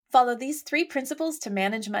Follow these 3 principles to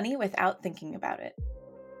manage money without thinking about it.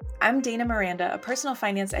 I'm Dana Miranda, a personal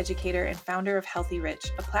finance educator and founder of Healthy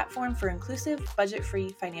Rich, a platform for inclusive, budget-free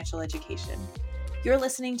financial education. You're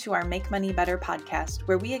listening to our Make Money Better podcast,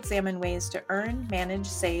 where we examine ways to earn, manage,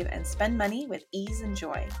 save, and spend money with ease and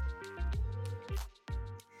joy.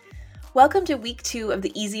 Welcome to week 2 of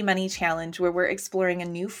the Easy Money Challenge, where we're exploring a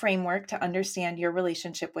new framework to understand your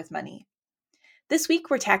relationship with money. This week,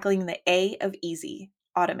 we're tackling the A of easy,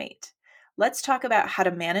 automate. Let's talk about how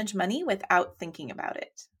to manage money without thinking about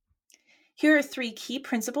it. Here are 3 key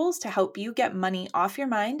principles to help you get money off your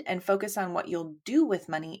mind and focus on what you'll do with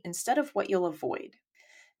money instead of what you'll avoid.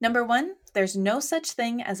 Number 1, there's no such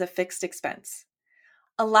thing as a fixed expense.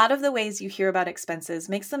 A lot of the ways you hear about expenses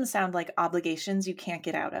makes them sound like obligations you can't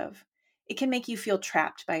get out of. It can make you feel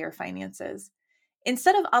trapped by your finances.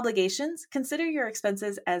 Instead of obligations, consider your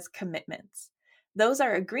expenses as commitments. Those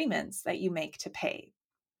are agreements that you make to pay.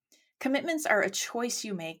 Commitments are a choice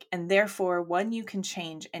you make and therefore one you can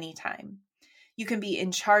change anytime. You can be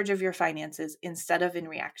in charge of your finances instead of in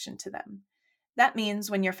reaction to them. That means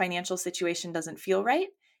when your financial situation doesn't feel right,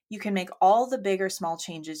 you can make all the big or small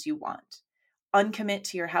changes you want. Uncommit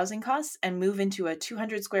to your housing costs and move into a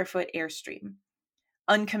 200 square foot Airstream.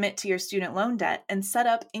 Uncommit to your student loan debt and set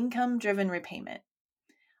up income-driven repayment.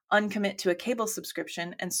 Uncommit to a cable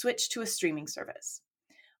subscription and switch to a streaming service.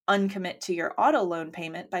 Uncommit to your auto loan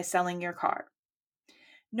payment by selling your car.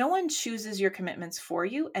 No one chooses your commitments for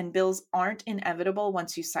you, and bills aren't inevitable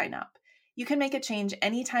once you sign up. You can make a change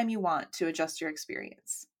anytime you want to adjust your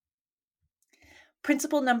experience.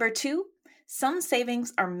 Principle number 2, some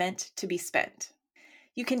savings are meant to be spent.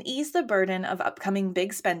 You can ease the burden of upcoming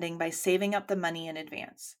big spending by saving up the money in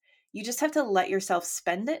advance. You just have to let yourself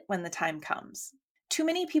spend it when the time comes. Too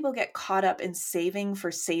many people get caught up in saving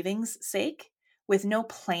for saving's sake with no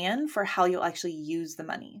plan for how you'll actually use the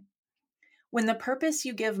money. When the purpose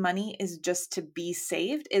you give money is just to be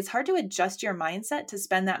saved, it's hard to adjust your mindset to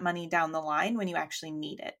spend that money down the line when you actually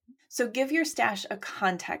need it. So give your stash a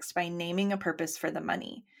context by naming a purpose for the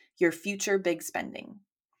money, your future big spending.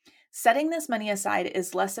 Setting this money aside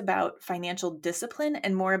is less about financial discipline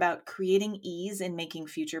and more about creating ease in making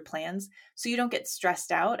future plans so you don't get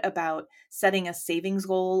stressed out about setting a savings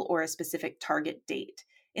goal or a specific target date.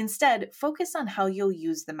 Instead, focus on how you'll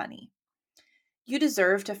use the money. You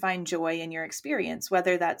deserve to find joy in your experience,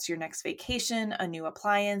 whether that's your next vacation, a new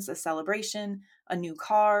appliance, a celebration, a new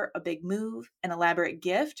car, a big move, an elaborate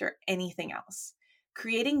gift, or anything else.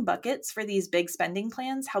 Creating buckets for these big spending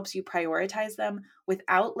plans helps you prioritize them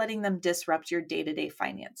without letting them disrupt your day-to-day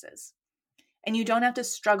finances. And you don't have to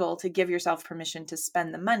struggle to give yourself permission to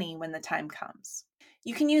spend the money when the time comes.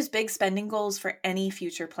 You can use big spending goals for any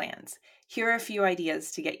future plans. Here are a few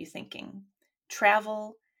ideas to get you thinking.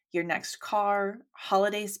 Travel, your next car,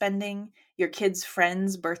 holiday spending, your kids'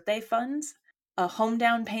 friends' birthday funds, a home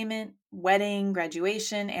down payment, wedding,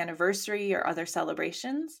 graduation, anniversary, or other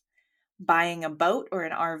celebrations, buying a boat or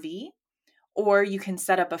an RV, or you can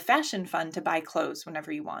set up a fashion fund to buy clothes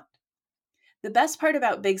whenever you want. The best part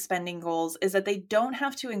about big spending goals is that they don't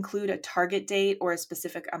have to include a target date or a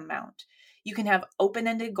specific amount. You can have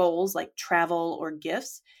open-ended goals like travel or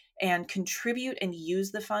gifts and contribute and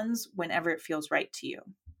use the funds whenever it feels right to you.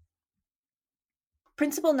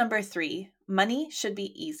 Principle number 3, money should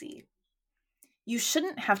be easy. You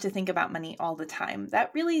shouldn't have to think about money all the time.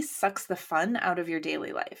 That really sucks the fun out of your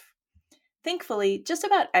daily life. Thankfully, just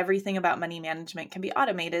about everything about money management can be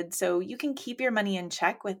automated, so you can keep your money in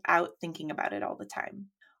check without thinking about it all the time.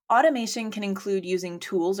 Automation can include using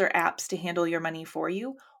tools or apps to handle your money for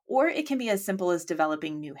you, or it can be as simple as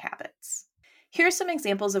developing new habits. Here are some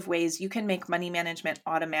examples of ways you can make money management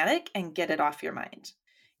automatic and get it off your mind.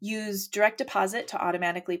 Use direct deposit to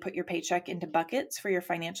automatically put your paycheck into buckets for your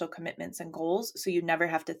financial commitments and goals so you never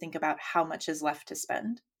have to think about how much is left to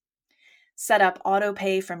spend. Set up auto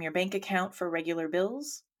pay from your bank account for regular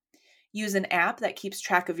bills. Use an app that keeps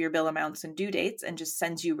track of your bill amounts and due dates and just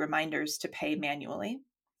sends you reminders to pay manually.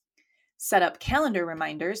 Set up calendar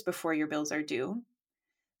reminders before your bills are due.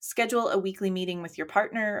 Schedule a weekly meeting with your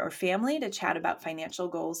partner or family to chat about financial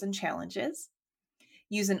goals and challenges.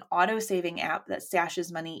 Use an auto-saving app that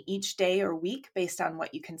stashes money each day or week based on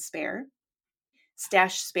what you can spare.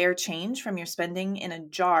 Stash spare change from your spending in a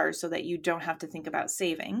jar so that you don't have to think about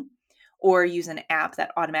saving. Or use an app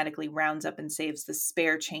that automatically rounds up and saves the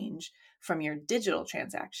spare change from your digital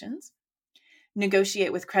transactions.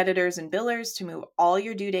 Negotiate with creditors and billers to move all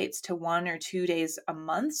your due dates to 1 or 2 days a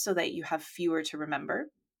month so that you have fewer to remember.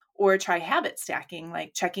 Or try habit stacking,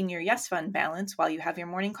 like checking your Yes Fund balance while you have your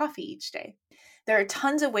morning coffee each day. There are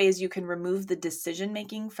tons of ways you can remove the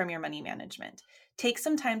decision-making from your money management. Take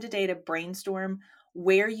some time today to brainstorm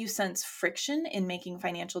where you sense friction in making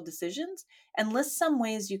financial decisions and list some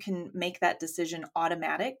ways you can make that decision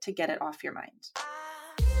automatic to get it off your mind.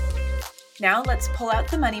 Now let's pull out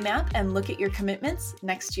the money map and look at your commitments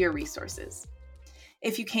next to your resources.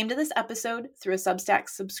 If you came to this episode through a Substack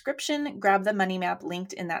subscription, grab the money map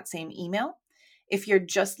linked in that same email. If you're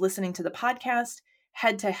just listening to the podcast,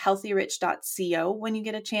 head to healthyrich.co when you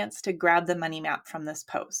get a chance to grab the money map from this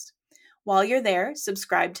post. While you're there,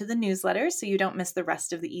 subscribe to the newsletter so you don't miss the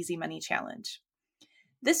rest of the Easy Money Challenge.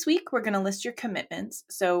 This week, we're going to list your commitments,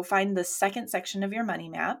 so find the second section of your money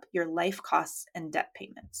map, your life costs and debt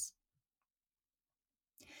payments.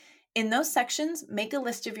 In those sections, make a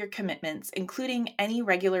list of your commitments, including any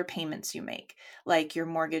regular payments you make, like your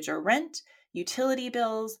mortgage or rent, utility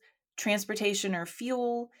bills, transportation or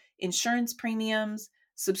fuel, insurance premiums,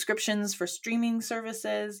 subscriptions for streaming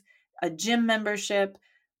services, a gym membership,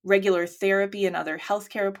 regular therapy and other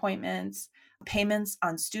healthcare appointments, payments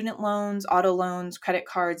on student loans, auto loans, credit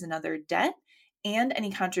cards, and other debt, and any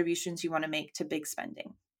contributions you want to make to big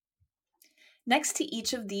spending. Next to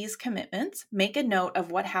each of these commitments, make a note of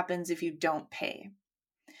what happens if you don't pay.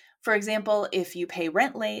 For example, if you pay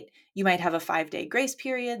rent late, you might have a 5-day grace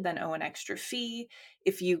period, then owe an extra fee.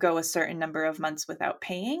 If you go a certain number of months without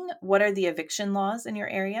paying, what are the eviction laws in your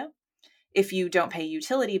area? If you don't pay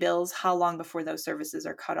utility bills, how long before those services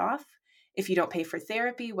are cut off? If you don't pay for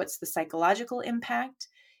therapy, what's the psychological impact?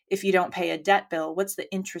 If you don't pay a debt bill, what's the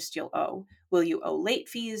interest you'll owe? Will you owe late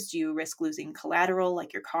fees? Do you risk losing collateral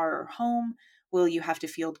like your car or home? Will you have to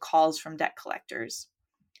field calls from debt collectors?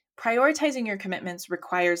 Prioritizing your commitments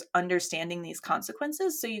requires understanding these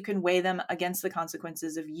consequences so you can weigh them against the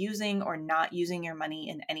consequences of using or not using your money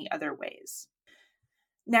in any other ways.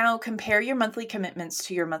 Now, compare your monthly commitments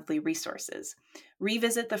to your monthly resources.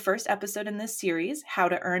 Revisit the first episode in this series, How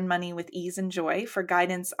to Earn Money with Ease and Joy, for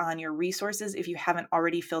guidance on your resources if you haven't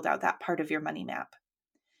already filled out that part of your money map.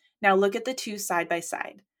 Now look at the two side by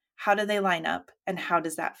side. How do they line up, and how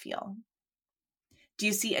does that feel? Do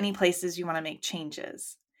you see any places you want to make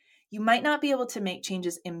changes? You might not be able to make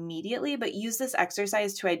changes immediately, but use this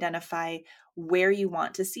exercise to identify where you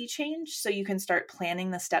want to see change so you can start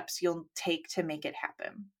planning the steps you'll take to make it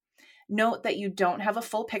happen. Note that you don't have a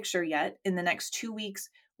full picture yet. In the next 2 weeks,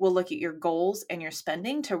 we'll look at your goals and your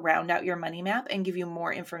spending to round out your money map and give you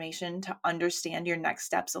more information to understand your next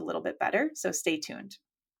steps a little bit better, so stay tuned.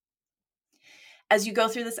 As you go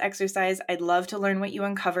through this exercise, I'd love to learn what you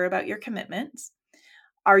uncover about your commitments.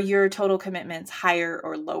 Are your total commitments higher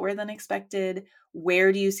or lower than expected?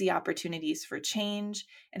 Where do you see opportunities for change?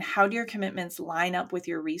 And how do your commitments line up with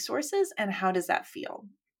your resources? And how does that feel?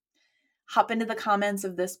 Hop into the comments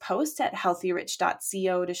of this post at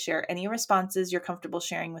healthyrich.co to share any responses you're comfortable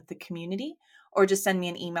sharing with the community, or just send me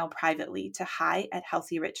an email privately to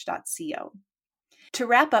hi@healthyrich.co. To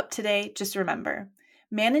wrap up today, just remember,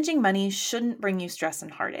 managing money shouldn't bring you stress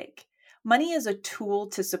and heartache. Money is a tool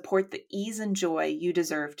to support the ease and joy you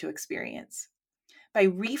deserve to experience. By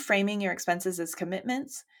reframing your expenses as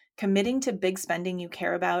commitments, committing to big spending you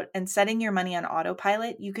care about, and setting your money on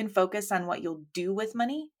autopilot, you can focus on what you'll do with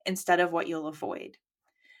money instead of what you'll avoid.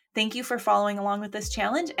 Thank you for following along with this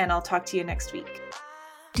challenge, and I'll talk to you next week.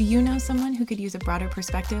 Do you know someone who could use a broader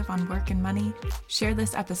perspective on work and money? Share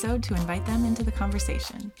this episode to invite them into the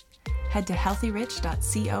conversation. Head to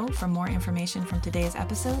healthyrich.co for more information from today's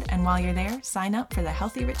episode, and while you're there, sign up for the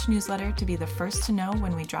Healthy Rich newsletter to be the first to know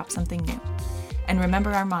when we drop something new. And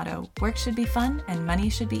remember our motto, work should be fun and money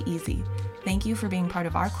should be easy. Thank you for being part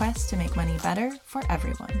of our quest to make money better for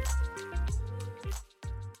everyone.